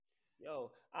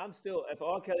Yo, I'm still. If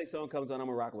R. Kelly song comes on, I'm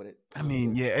gonna rock with it. I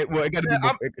mean, yeah. Well, it got to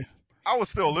Yeah, be. I would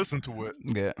still listen to it,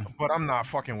 Yeah. but I'm not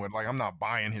fucking with I'm not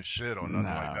buying his shit or nothing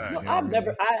like Nah. that. No, You know what I I've mean?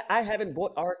 never. I haven't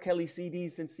bought R. Kelly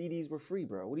CDs since CDs were free,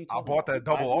 bro. What are you I talking bought about? that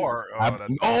double R.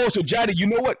 So Jody, you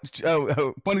know what?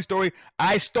 Funny story.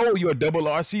 I stole your double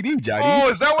R CD, Jody. Oh,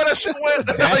 is that where that shit went?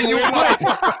 That's You where it went.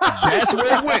 motherfucker. That's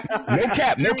where it went. No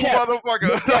cap. No You cap.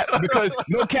 motherfucker.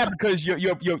 No cap because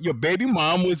your baby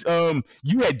mom was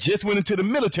you had just went into the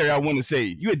military. I want to say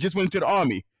you had just went into the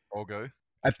army. Okay.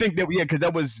 I think that because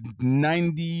that was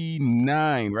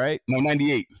 99, right? No,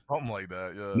 98. Something like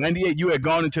that, yeah. 98. You had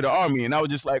gone into the army, and I was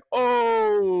just like,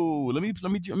 oh, let me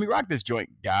rock this joint.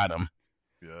 Got him.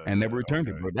 Yeah. And never returned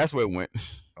it, bro. That's where it went.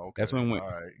 Okay. That's when it went.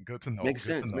 All right. Good to know. Makes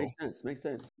Good sense. to know. Makes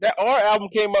sense. That R album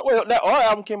came out. Wait, that R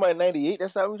album came out in '98.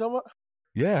 That's not what we're talking about.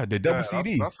 Yeah, the double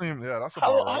CD. That's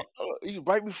about right.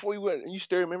 Right before you went, you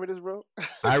still remember this, bro?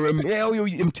 I remember. Yeah,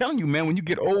 I'm telling you, man. When you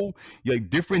get old, like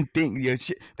different things. Yeah,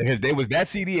 shit. Because there was that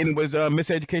CD, and it was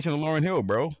Miseducation of Lauryn Hill,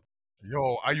 bro.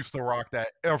 Yo, I used to rock that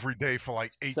every day for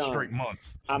like 8 Son, straight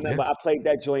months. I remember I played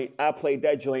that joint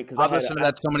because I've listened to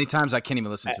that so many times I can't even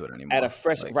listen to it anymore. At a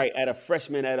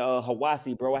freshman at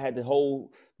Hawassi, bro. I had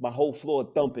my whole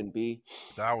floor thumping, B.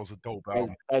 That was a dope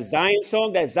album. That Zion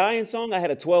song, I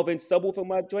had a 12-inch subwoofer in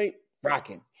my joint,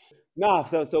 rocking. Nah,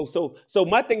 so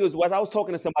my thing was I was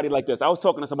talking to somebody like this.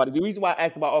 The reason why I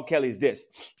asked about R. Kelly is this.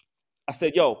 I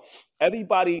said, yo,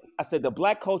 the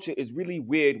black culture is really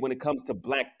weird when it comes to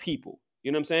black people.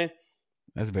 You know what I'm saying?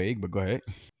 That's vague, but go ahead.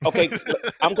 Okay,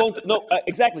 I'm going to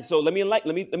exactly. So let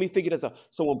me figure this out.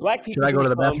 So when black people, should I go to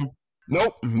the bathroom?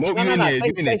 Nope. You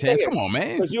in there, Chance. Come on,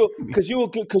 man. Because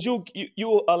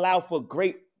you allow for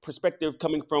great perspective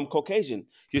coming from Caucasian.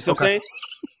 You see what I'm saying?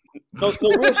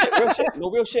 No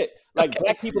real shit. Like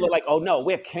black people are like, oh no,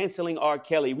 we're canceling R.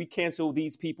 Kelly. We cancel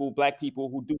these people, black people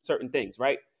who do certain things,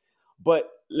 right? But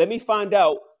let me find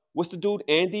out what's the dude,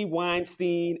 Andy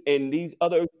Weinstein and these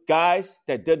other guys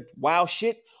that did wild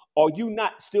shit. Are you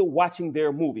not still watching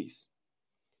their movies?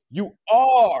 You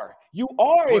are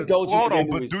indulging in their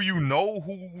movies. But do you know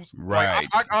who's right?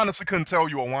 I honestly couldn't tell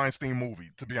you a Weinstein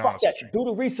movie, to be honest with you. Do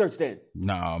the research then.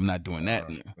 No, I'm not doing that.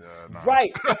 Nah.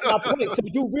 Right. That's my point. So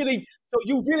you really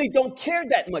don't care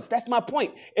that much. That's my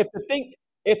point.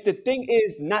 If the thing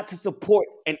is not to support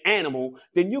an animal,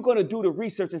 then you're gonna do the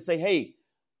research and say, hey,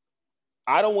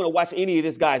 I don't want to watch any of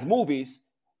this guy's movies.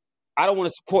 I don't want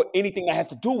to support anything that has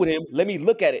to do with him. Let me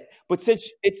look at it. But since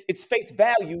it's face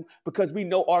value because we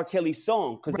know R. Kelly's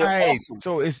song because they're awesome.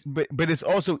 So it's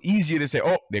also easier to say,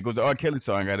 oh, there goes the R. Kelly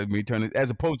song. I got to turn it,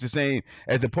 as opposed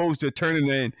to turning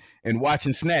in and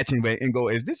watching Snatch and go,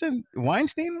 is this a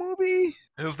Weinstein movie?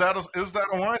 Is that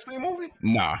a Weinstein movie?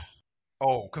 Nah.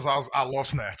 Oh, because I love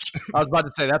Snatch. I was about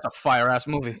to say that's a fire ass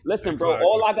movie. Listen, bro,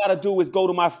 all I gotta do is go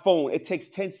to my phone. It takes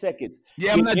 10 seconds.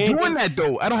 Yeah, I'm not doing that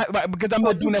though. I don't have because I'm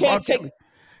not doing that for R. Kelly.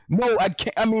 No, I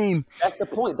can't. I mean, that's the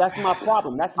point. That's my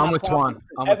problem. I'm with Twan.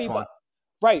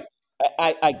 Right.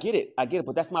 I get it,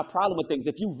 but that's my problem with things.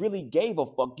 If you really gave a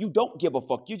fuck, you don't give a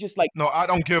fuck. You just like no, I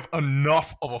don't give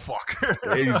enough of a fuck.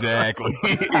 Exactly.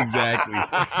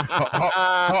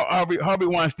 Harvey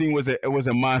Weinstein was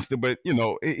a monster, but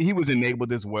he was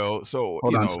enabled as well. So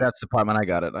hold on, Stats Department. I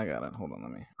got it. Hold on,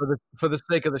 let me for the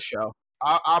sake of the show.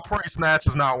 I pray Snatch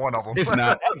is not one of them. It's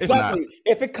not. Exactly.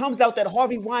 If it comes out that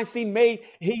Harvey Weinstein made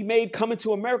Coming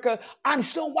to America, I'm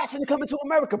still watching Coming to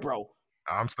America, bro.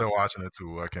 I'm still watching it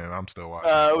too. I'm still watching.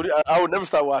 I would never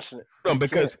stop watching it. No,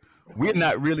 because we're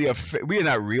not really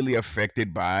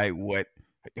affected by what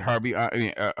Harvey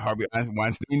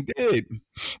Weinstein did.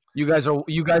 You guys have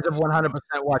 100%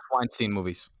 watched Weinstein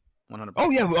movies. 100%.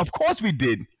 Oh yeah, of course we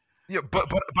did. Yeah, but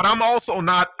I'm also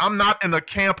not. I'm not in the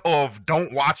camp of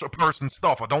don't watch a person's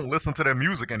stuff or don't listen to their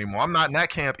music anymore. I'm not in that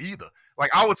camp either. Like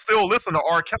I would still listen to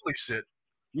R. Kelly shit.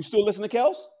 You still listen to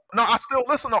Kels? No, I still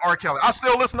listen to R. Kelly. I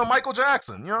still listen to Michael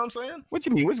Jackson. You know what I'm saying? What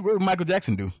you mean? What did Michael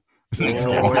Jackson do?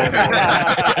 Oh,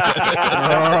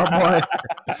 boy.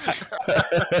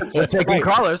 We're taking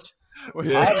callers.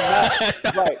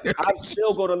 Right. I'm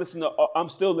still going to listen to. I'm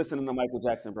still listening to Michael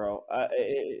Jackson, bro.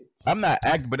 I'm not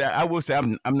but I will say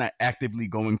I'm not actively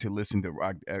going to listen to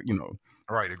rock.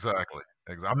 Right. Exactly.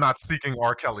 I'm not seeking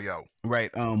R. Kelly out. Right.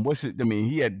 What's it? I mean,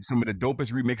 he had some of the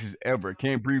dopest remixes ever.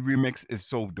 Can't Breathe remix is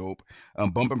so dope.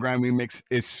 Bump and Grind remix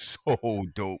is so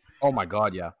dope. Oh my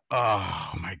god, yeah.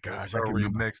 Oh my gosh. It's a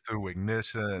remix to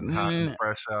Ignition, Hot and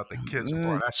Fresh Out the Kitchen,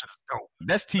 bro. That shit is dope.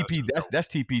 That's TP. That's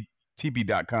TP.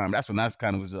 TP.com. That's when I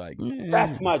kind of was like,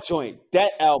 that's my joint.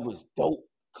 That album is dope.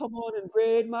 Come on and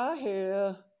braid my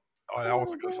hair. Oh, that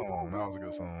was a good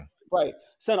song. Right.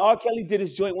 Son, R. Kelly did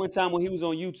his joint one time when he was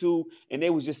on YouTube, and they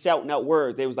was just shouting out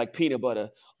words. They was like peanut butter.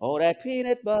 Oh, that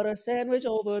peanut butter sandwich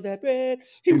over that bread.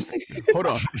 He was saying, Hold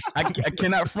on. I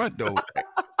cannot front, though.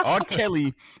 R.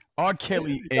 Kelly I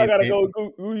gotta go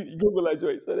Google that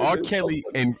joint. So R. Kelly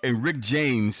and Rick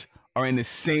James are in the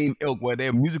same ilk where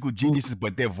they're musical geniuses,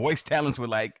 but their voice talents were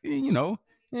like, I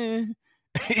mean,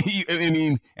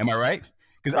 am I right?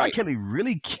 Because R. Kelly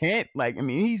really can't,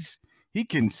 he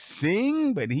can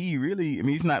sing, but he really,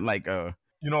 he's not like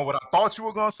You know what I thought you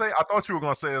were gonna say? I thought you were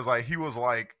gonna say is like he was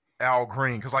like Al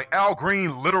Green, because like Al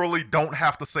Green literally don't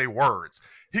have to say words.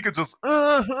 He could just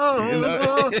and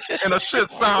the shit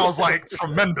sounds like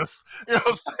tremendous. You know what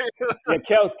I'm saying?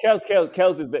 Yeah,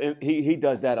 Kels is he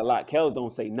does that a lot. Kels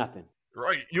don't say nothing.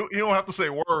 Right. You don't have to say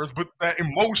words, but that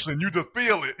emotion, you just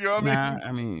feel it. You know what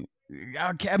I mean? He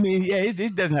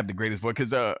doesn't have the greatest voice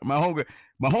because my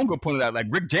homegirl pointed out like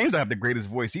Rick James don't have the greatest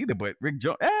voice either, but Rick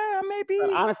Jones, maybe.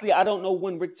 Honestly, I don't know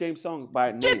one Rick James song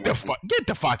by name. Get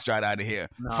the Foxtrot out of here.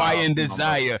 Fire and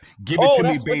Desire, Give It to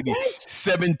Me, Baby.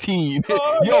 17.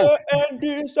 Yo, and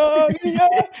desire.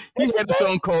 He's got a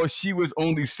song called She Was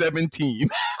Only 17.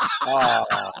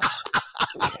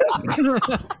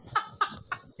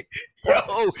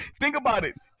 Yo, think about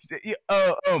it.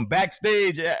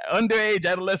 Backstage, underage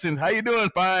adolescents. How you doing?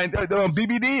 Fine.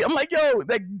 BBD. I'm like, yo,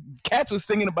 that Cats was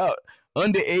singing about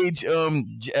underage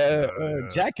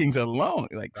jackings alone.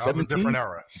 Like that was 17. a different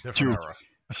era. Era.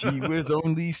 She was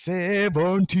only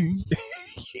 17,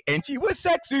 and she was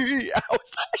sexy. I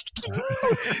was like,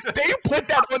 they put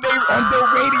that on the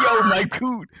radio. I'm like,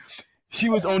 dude. She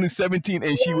was only 17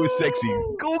 and she was sexy.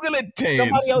 Google it, Tans.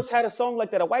 Somebody else had a song like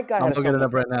that. A white guy had a song. I'm looking it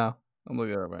up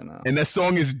right now. And that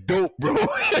song is dope, bro. No,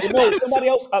 somebody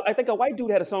else. I think a white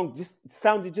dude had a song just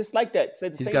sounded just like that.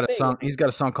 Said the He's same got a thing. song. He's got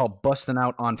a song called "Bustin'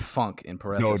 Out on Funk" in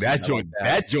parentheses. No,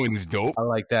 that joint is dope. I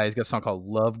like that. He's got a song called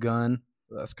 "Love Gun."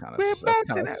 That's kind of.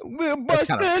 We're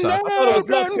busting out. I thought it was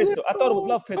Love Pistol.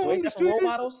 Love Pistol. Ain't that from Role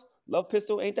Models? Love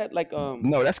Pistol. Ain't that like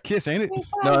No, that's Kiss, ain't it?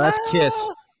 No, that's Kiss.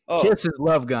 Oh. Kiss is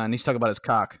Love Gun. He's talking about his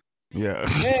cock. Yeah,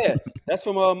 that's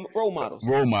from Role Models.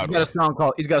 Role Models.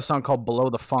 He's got a song called "Below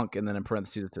the Funk," and then in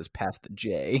parentheses it says "Past the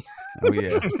J." Oh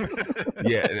yeah,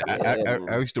 yeah.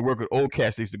 I used to work with old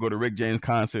cats. They used to go to Rick James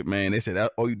concert. Man, they said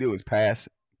all you do is pass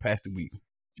the week.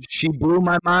 She blew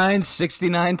my mind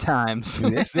 69 times.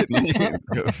 And that's it, man.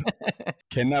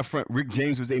 Cannot front. Rick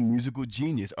James was a musical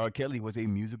genius. R. Kelly was a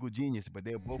musical genius, but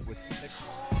they both were sexual.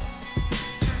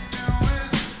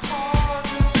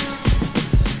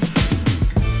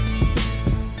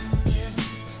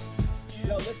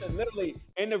 Listen, literally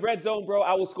in the red zone, bro,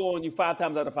 I will score on you 5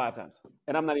 times out of 5 times,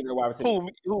 and I'm not even a wide receiver.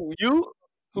 Who you?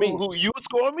 Me. Who you would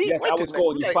score me? Yes, I would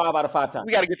score on you 5 out of 5 times.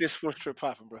 We got to get this sports trip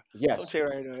popping, bro. Yes. Okay,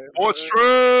 right now.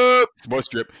 Sports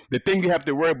trip. The thing you have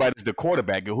to worry about is the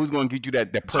quarterback. Who's going to get you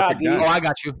that perfect Ja guy? Oh, I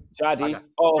got you. Jadi.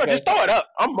 Oh, okay. Bro, just throw it up.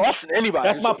 I'm bossing anybody.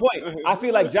 That's my point. I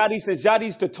feel like Jadi, since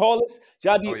Jadi's the tallest,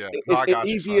 Jadi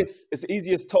is the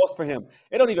easiest toss for him.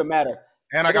 It don't even matter.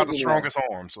 And I got the strongest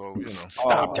arm, so you know.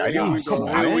 Stop, Jadi. Here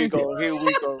we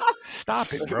go.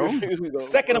 Stop it, bro.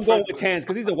 Second, I'm going with Tans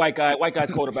because he's a white guy. White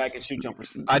guy's quarterback and shoot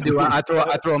jumpers. I do. I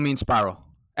throw a mean spiral.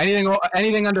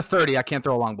 Anything under 30, I can't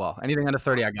throw a long ball. Anything under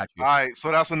 30, I got you. All right,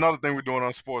 so that's another thing we're doing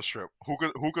on Sports Trip. Who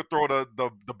could throw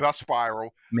the best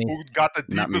spiral? Me. Who got the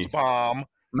deepest bomb?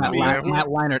 Matt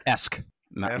Leinart-esque.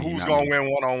 And who's gonna win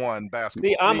one-on-one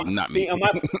basketball?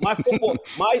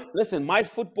 My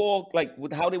football, like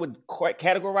with how they would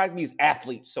categorize me as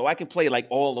athlete, so I can play like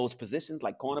all those positions,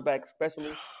 like cornerback,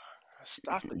 especially.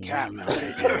 Stop the cap.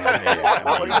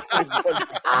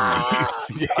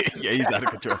 Yeah, he's out of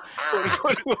control.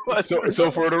 So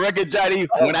for the record, Jadi,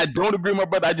 when I don't agree with my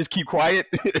brother, I just keep quiet.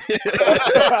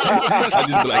 I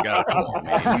just be like, come on,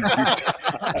 man.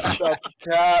 Stop the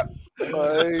cap.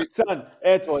 Son,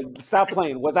 Antoine, stop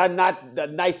playing. Was I not the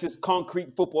nicest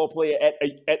concrete football player at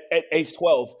age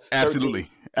 12? Absolutely.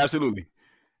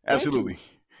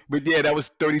 But yeah, that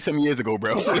was 30-some years ago,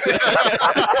 bro. Good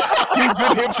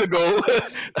hips ago.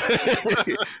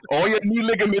 all your knee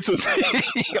ligaments was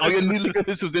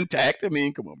intact. I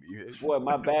mean, come on, man. Boy,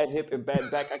 my bad hip and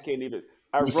bad back, I can't even.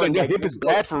 Son, your hip is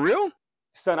bad for real?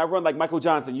 Son, I run like Michael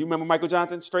Johnson. You remember Michael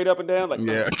Johnson? Straight up and down? Like,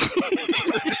 yeah.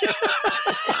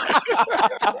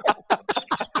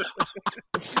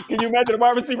 Can you imagine a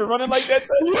wide receiver running like that?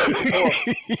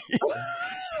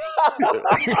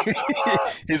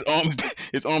 His arms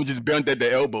just bent at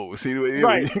the elbows. See,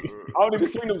 right. I don't even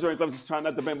swing them joints. I'm just trying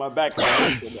not to bend my back.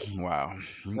 Wow.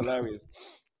 Hilarious.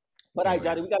 But all right,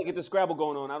 Johnny, we got to get the Scrabble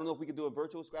going on. I don't know if we can do a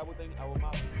virtual Scrabble thing. I will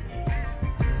mouth.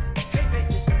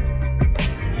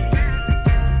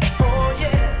 Oh,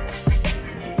 yeah.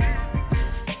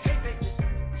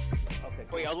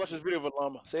 was watching this video of a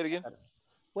llama. Say it again.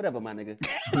 Whatever, my nigga.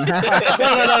 No.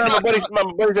 My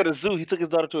buddy's at a zoo. He took his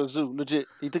daughter to a zoo. Legit.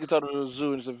 He took his daughter to a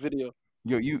zoo, and it's a video.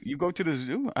 Yo, you go to the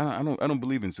zoo? I don't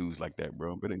believe in zoos like that,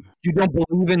 bro. But You don't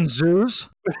believe in zoos?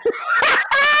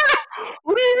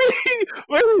 What do you mean?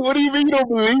 Wait, what do you mean you don't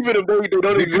believe in them? They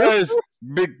don't exist?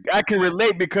 because I can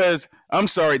relate because I'm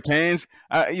sorry, Tans.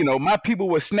 My people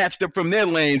were snatched up from their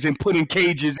lanes and put in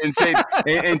cages and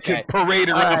to parade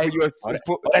around Right. for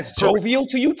your. That's jovial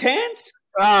to you, Tans?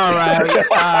 All right.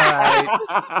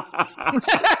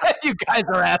 You guys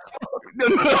are assholes.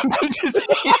 I'm just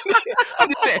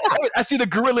saying, I see the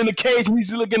gorilla in the cage and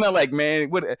he's looking at like, man,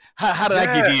 what? How did I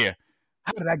get here?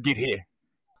 How did I get here?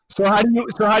 So how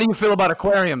do you feel about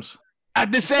aquariums?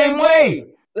 The same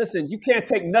way. Listen, you can't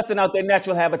take nothing out their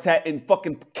natural habitat and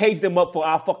fucking cage them up for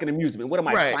our fucking amusement. What am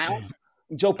I, Right. clown?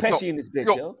 Joe Pesci in this bitch,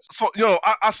 yo. So,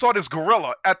 I saw this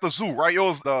gorilla at the zoo, right? It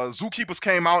was the zookeepers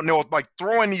came out and they were like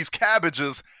throwing these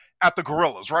cabbages at the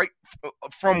gorillas, right?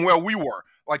 From where we were,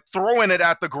 like throwing it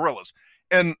at the gorillas.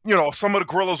 And, some of the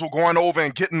gorillas were going over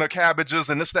and getting the cabbages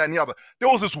and this, that, and the other. There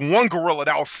was this one gorilla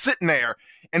that was sitting there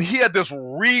and he had this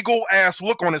regal ass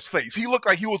look on his face. He looked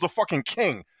like he was a fucking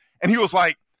king. And he was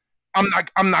like, I'm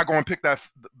not going to pick that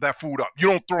food up. You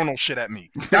don't throw no shit at me.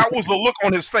 That was the look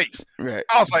on his face. Right.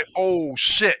 I was like, oh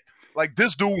shit. Like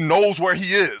this dude knows where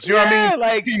he is. You know what I mean?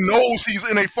 Like He knows he's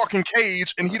in a fucking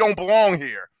cage and he don't belong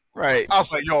here. right. I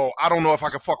was like, yo, I don't know if I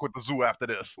can fuck with the zoo after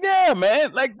this. Yeah,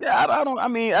 man. Like I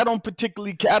don't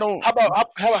particularly. I don't.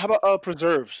 How about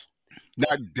preserves?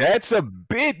 Now that's a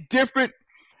bit different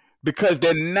because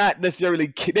they're not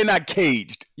necessarily they're not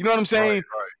caged. You know what I'm saying?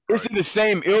 Right. It's in the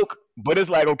same ilk, but it's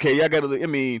like okay, y'all gotta. I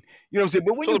mean, you know what I'm saying?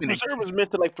 But when So you the preserve is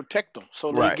meant to like protect them.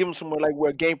 So Right. they give them somewhere like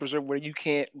where game preserve where you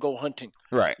can't go hunting.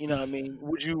 right, You know what I mean?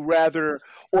 Would you rather,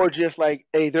 or just like,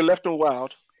 hey, they're left in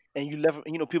wild, and you left,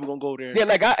 people gonna go there. yeah,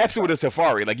 like I absolutely with a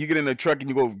safari. Like you get in the truck and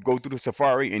you go through the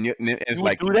safari, and it's you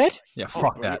like would do that? Yeah,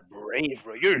 fuck bro, that. You're brave,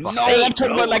 bro. You're no, insane, I'm talking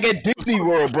bro. about like at Disney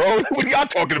World, bro. What are y'all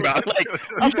talking about? Like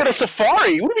You said a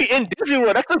safari. What do you mean in Disney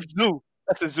World? That's a zoo.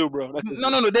 That's a zoo, bro. That's a zoo.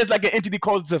 no. There's like an entity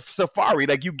called safari.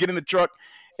 Like you get in the truck,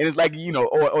 and it's like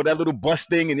or that little bus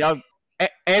thing, and y'all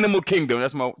Animal Kingdom.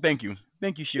 That's my thank you,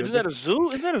 Shield. Isn't that a zoo?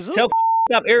 Isn't that a zoo? Tell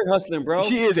stop air hustling, bro.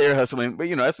 She is air hustling, but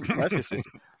that's just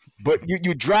system. But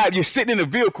you drive, you're sitting in a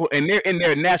vehicle, and they're in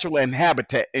their natural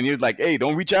habitat, and you're like, hey,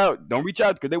 don't reach out,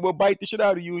 because they will bite the shit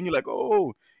out of you, and you're like,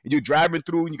 oh, and you're driving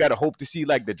through, and you gotta hope to see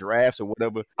like the giraffes or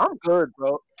whatever. I'm good,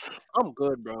 bro.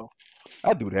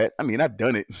 I do that. I mean, I've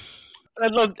done it. I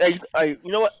love. You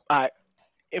know what?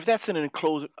 If that's in an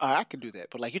enclosed, I could do that.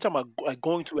 But like you're talking about like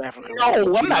going to Africa.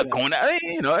 No, I'm not going.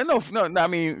 No. I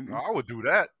mean, I would do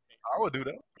that.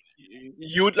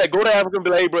 You would like go to Africa and be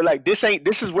like, hey, bro, like this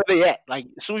is where they at. Like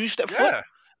as soon as you step foot, Yeah.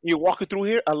 you're walking through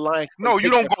here, a lion. No, you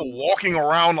don't go walking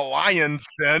around the lions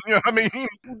then. You know what I mean?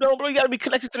 No, bro, you gotta be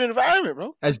connected to the environment,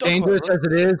 bro. As Don't go, dangerous bro. as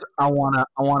it is, I wanna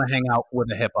hang out with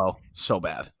a hippo so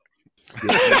bad. You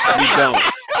don't.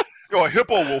 Yo, a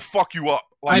hippo will fuck you up.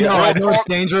 I Like, know real it's talk,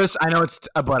 dangerous. I know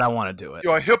but I want to do it.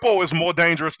 Yo, a hippo is more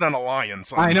dangerous than a lion.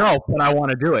 Son. I know, but I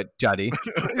want to do it, Juddy.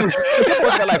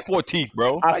 Hippos got like 4 teeth,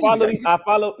 bro. I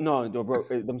follow. No, bro,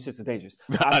 them shits is dangerous.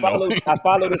 I know. I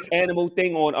follow this animal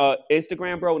thing on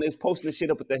Instagram, bro, and it's posting the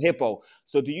shit up with the hippo.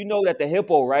 So do you know that the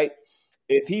hippo, right?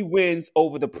 If he wins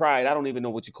over the pride, I don't even know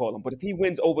what you call him, but if he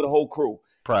wins over the whole crew,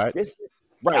 Pride. this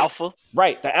right, Alpha.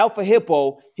 right, the alpha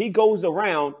hippo, he goes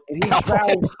around and he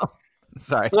drowns.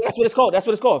 Sorry. Well, that's what it's called. That's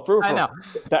what it's called. For real, I know.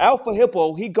 The alpha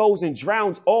hippo, he goes and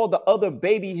drowns all the other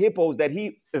baby hippos that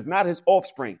he is not his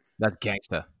offspring. That's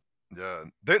gangsta. Yeah,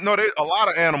 a lot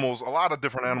of animals, a lot of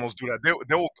different animals do that.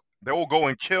 They will go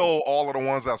and kill all of the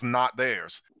ones that's not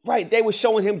theirs. Right, they were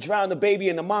showing him drown the baby,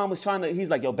 and the mom was trying to. He's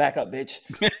like, "Yo, back up, bitch."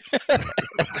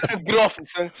 Get off me,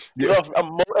 son. Get off.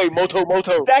 Hey, Moto.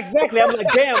 Exactly. I'm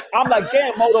like,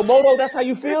 damn, Moto. That's how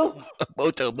you feel?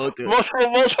 Moto. Moto.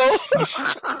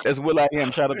 That's Will I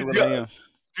Am. Shout out to Will I Am.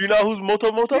 Do you know who's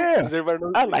Moto? Yeah. Does everybody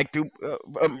know? I like to.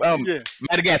 Yeah.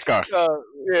 Madagascar.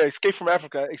 Escape from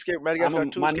Africa. Escape Madagascar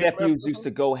too. My Escape from nephews Africa. used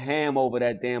to go ham over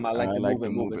that damn. I like I to like move to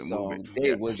it move song. it. They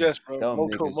Yeah. was Yes, bro. dumb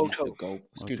Moto. niggas used to go.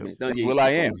 Excuse me. That's They Will used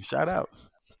I to Am. go. Shout out.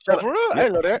 Oh, for real? I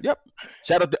didn't know that. Yep.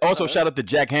 Shout out to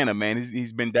Jack Hanna, man.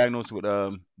 He's been diagnosed with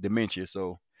dementia.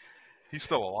 So He's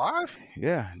still alive?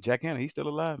 yeah, Jack Hanna, he's still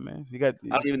alive, man. He got.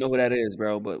 I don't even know who that is,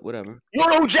 bro. But whatever. You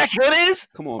don't know who Jack Hanna is?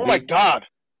 Come on, Oh my B. God.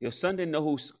 Your son didn't know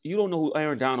who. You don't know who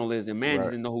Aaron Donald is, and man Right.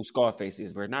 didn't know who Scarface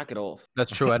is, bro. Knock it off.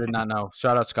 That's true. I did not know.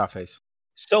 Shout out Scarface.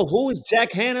 So who is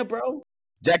Jack Hanna, bro?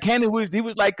 Jack Hanna was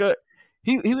like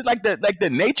he was like the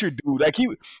nature dude. Like he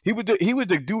was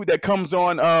the dude that comes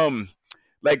on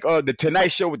like the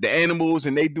Tonight Show with the animals,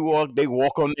 and they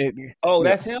walk on it. Oh, Yeah.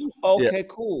 that's him? Okay,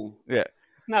 cool. Yeah.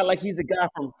 It's not like he's the guy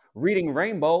from Reading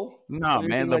Rainbow. Nah, or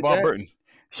man, anything like LeVar that. Burton.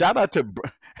 Shout out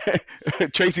to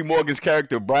Tracy Morgan's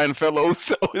character, Brian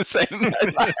Fellows. Saying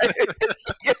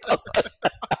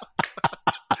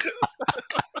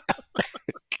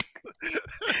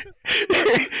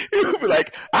he would be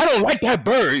like, I don't like that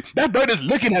bird. That bird is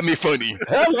looking at me funny.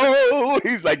 Hello.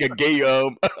 He's like a gay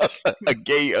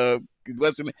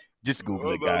what's the name? Just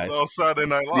Google it, guys. On Saturday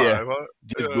Night Live, Yeah. huh?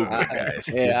 Just Google it, guys. Just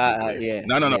Google it. Yeah.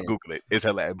 No, yeah. Google it. It's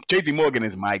hilarious. Tracy Morgan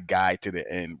is my guy to the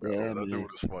end, bro. Yeah, That man. dude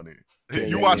is funny. Yeah,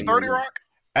 You yeah, watch yeah, 30 yeah. Rock?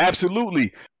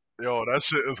 Absolutely. Yo, that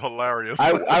shit is hilarious.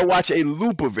 I watch a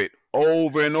loop of it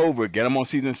over and over again. I'm on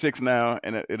season 6 now,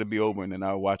 and it'll be over, and then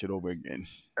I'll watch it over again.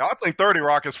 I think 30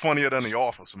 Rock is funnier than The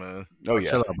Office, man. Oh yeah,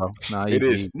 Chill out, bro. No, it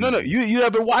is. No, you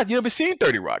ever seen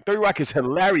 30 Rock? 30 Rock is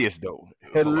hilarious though.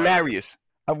 It's Hilarious.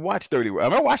 I've watched 30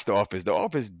 Rock. I watched The Office. The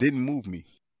Office didn't move me.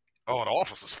 Oh, The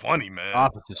Office is funny, man.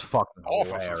 Office is fucking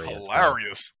Office is hilarious, bro.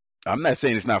 hilarious. I'm not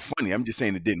saying it's not funny. I'm just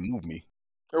saying it didn't move me.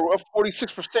 We're up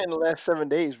 46% in the last 7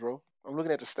 days, bro. I'm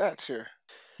looking at the stats here.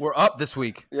 We're up this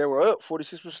week. Yeah, we're up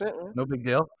 46%, man. No big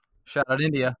deal. Shout out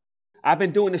India. I've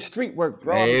been doing the street work,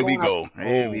 bro. There I'm we going out- go.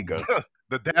 There we go.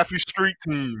 The Daffy Street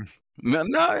team.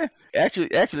 No, actually,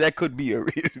 that could be a.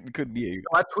 It could be a.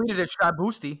 I tweeted at Shy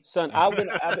Boosty. Son,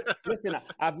 listen,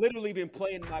 I've literally been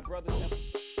playing my brother's.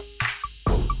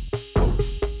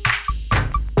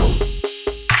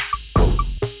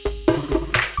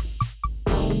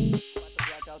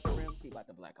 About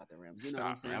to black out the rims. You know what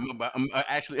I'm Stop. saying?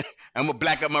 I'm gonna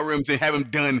black out my rims and have them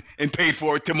done and paid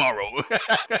for it tomorrow.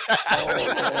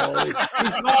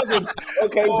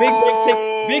 Okay,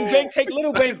 Big Bank take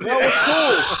Little Bank, bro. It's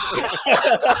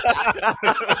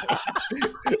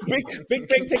cool. Big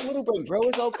Bank take Little Bank, bro.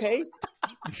 It's okay.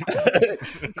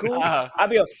 Cool. I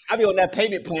be on that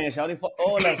payment plan, y'all. For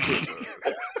all that shit.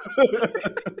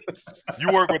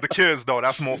 You work with the kids, though.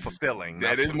 That's more fulfilling.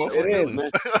 That is more It is, fulfilling.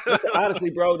 man. Listen, honestly,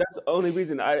 bro, that's the only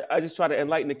reason I just try to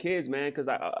enlighten the kids, man, because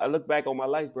I look back on my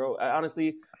life, bro.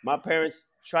 Honestly, my parents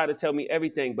try to tell me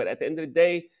everything, but at the end of the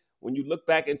day, when you look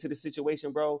back into the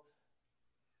situation, bro,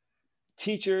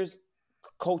 teachers,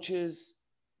 coaches,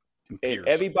 and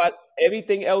everybody,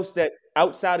 everything else that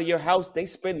outside of your house, they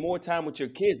spend more time with your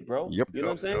kids, bro. Yep. You know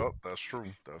what I'm saying? Yep, that's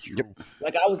true. That's true. Yep.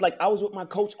 Like I was with my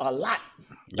coach a lot.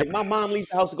 Like my mom leaves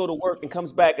the house to go to work and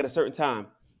comes back at a certain time.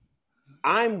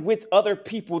 I'm with other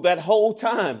people that whole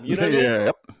time. You know what I mean?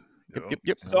 Yeah.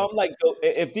 Yep. So I'm like, yo,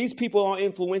 if these people are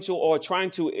influential or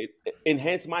trying to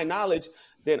enhance my knowledge,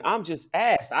 then I'm just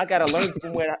ass. I gotta learn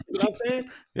from where. You know what I'm saying?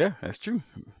 Yeah, that's true.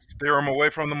 Steer them away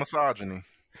from the misogyny.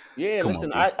 Yeah. Come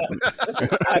Listen, on,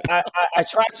 I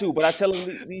try to, but I tell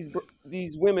them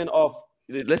these women off.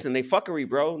 Listen, they fuckery,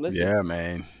 bro. Listen. Yeah,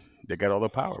 man. They got all the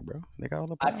power, bro. They got all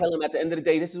the power. I tell them at the end of the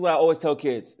day, this is what I always tell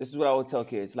kids.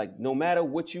 Like, no matter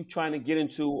what you trying to get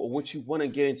into or what you want to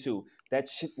get into, that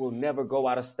shit will never go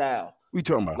out of style. What you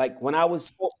talking about? Like when I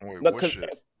was, Wait, look, what 'cause,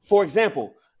 shit? for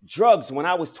example, drugs when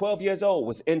I was 12 years old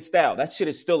was in style. That shit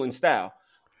is still in style.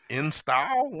 In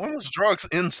style? When was drugs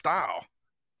in style?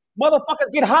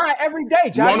 Motherfuckers get high every day,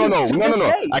 Johnny. No. To this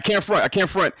day. I can't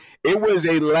front. It was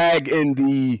a lag in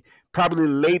the probably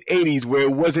late 80s where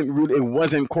it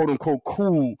wasn't quote unquote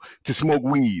cool to smoke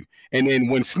weed. And then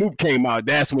when Snoop came out,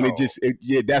 that's when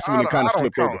that's when it kind of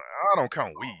flipped over. I don't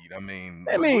count weed. I mean,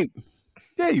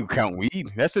 yeah, you count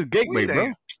weed. That's a gateway, weed bro.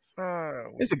 ain't-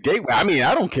 It's a gateway. I mean,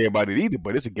 I don't care about it either,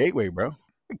 but it's a gateway, bro.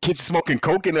 Kids smoking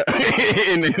coke in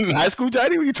high school,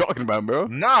 Johnny? What are you talking about, bro?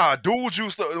 Nah, dudes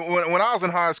used to when I was in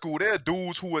high school, there are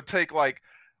dudes who would take like,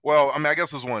 well, I mean, I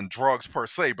guess this wasn't drugs per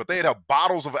se, but they'd have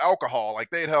bottles of alcohol. Like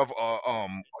they'd have a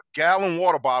gallon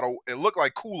water bottle. It looked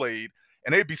like Kool-Aid,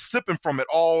 and they'd be sipping from it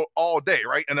all day,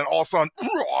 right? And then all of a sudden,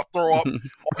 throw up on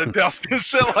the desk and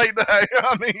shit like that. You know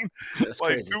what I mean? That's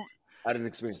Like, crazy. dude, I didn't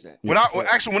experience that. when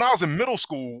I was in middle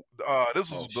school,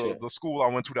 this is shit. the school I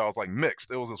went to that was like mixed.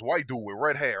 There was this white dude with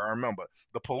red hair. I remember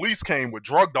the police came with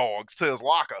drug dogs to his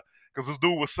locker because this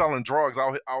dude was selling drugs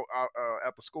out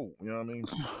at the school. You know what I mean?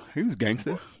 He was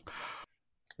gangster.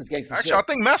 It's gangster Actually, shit. I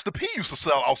think Master P used to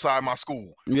sell outside my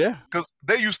school Yeah. because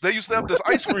they used to have this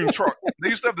ice cream truck. They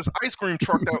used to have this ice cream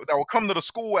truck that would come to the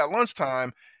school at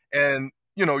lunchtime, and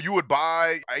you know you would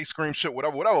buy ice cream, shit,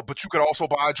 whatever, but you could also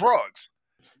buy drugs.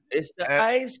 It's the and-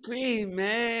 ice cream,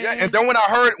 man. Yeah, and then when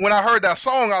I heard that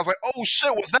song, I was like, oh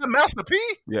shit, was that Master P?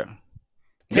 Yeah.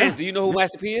 Tans, do you know who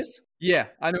Master P is? Yeah,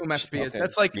 I know who Master P is. Okay.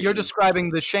 That's like you're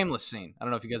describing the Shameless scene. I don't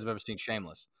know if you guys have ever seen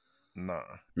Shameless. Nah.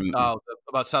 Mm-mm. Oh,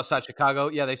 about Southside Chicago.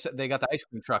 Yeah, they got the ice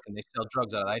cream truck and they sell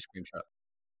drugs out of the ice cream truck.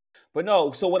 But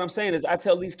no, so what I'm saying is I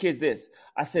tell these kids this.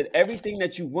 I said everything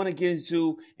that you want to get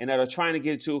into and that are trying to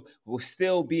get into will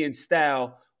still be in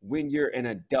style when you're an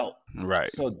adult. Right.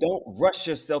 So don't rush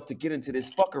yourself to get into this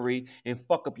fuckery and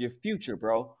fuck up your future,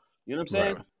 bro. You know what I'm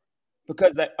saying? Right.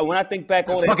 Because like, when I think back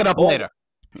on Fuck it up later.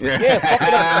 Yeah, fuck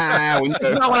it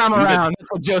up. Not when I'm around.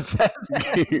 That's what Joe says.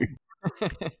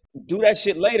 Do that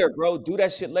shit later, bro. Do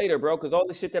that shit later, bro. Because all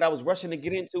the shit that I was rushing to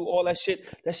get into, all that shit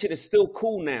is still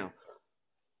cool now.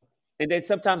 And then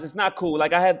sometimes it's not cool.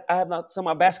 Like I have not, some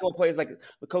of my basketball players like,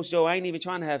 Coach Joe, I ain't even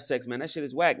trying to have sex, man. That shit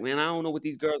is whack, man. I don't know what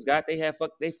these girls got. They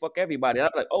fuck everybody. And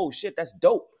I'm like, oh shit, that's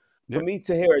dope. For me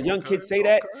to hear a young kid say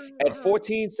that at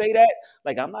 14, say that,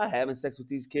 like I'm not having sex with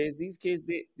these kids. These kids,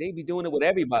 they be doing it with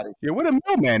everybody. Yeah, where the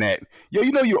mailman at? Yo,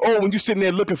 you know you're old when you're sitting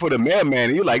there looking for the mailman,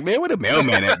 and you're like, man, where the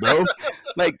mailman at, bro?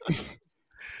 Like,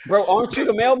 bro, aren't you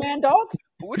the mailman, dog?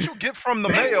 What you get from the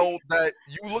mail that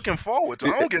you looking forward to?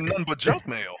 I don't get nothing but junk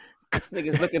mail. This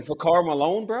nigga's looking for Karl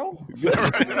Malone, bro.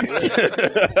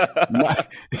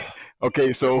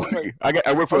 Okay, so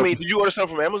I work for. I mean, did you order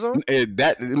something from Amazon?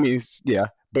 Yeah,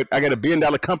 but I got a $1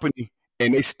 billion company,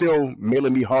 and they still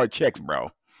mailing me hard checks,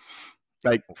 bro.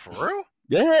 Like, for real?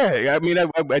 Yeah, I mean,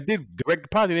 I did direct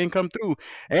deposit, it didn't come through,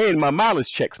 and my mileage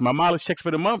checks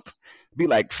for the month be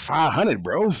like $500,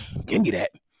 bro. Give me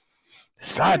that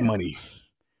side money,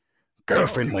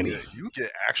 girlfriend money. You get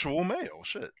actual mail,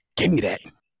 shit. Give me that.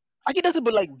 I get nothing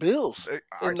but like bills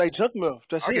and like junk mail.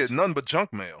 I get nothing but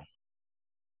junk mail.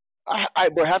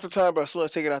 But half the time, bro, as soon as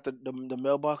I take it out the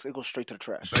mailbox, it goes straight to the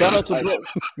trash. Shout out to Bill.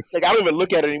 Like I don't even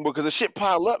look at it anymore because the shit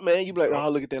pile up, man. You be like, oh,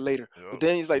 I'll look at that later. But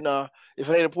then he's like, nah, if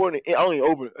it ain't important, I only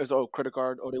open it. It's credit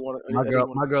card. Oh, they want it.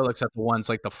 My girl looks at the ones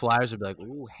like the flyers would be like,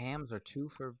 ooh, hams are 2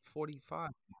 for $45.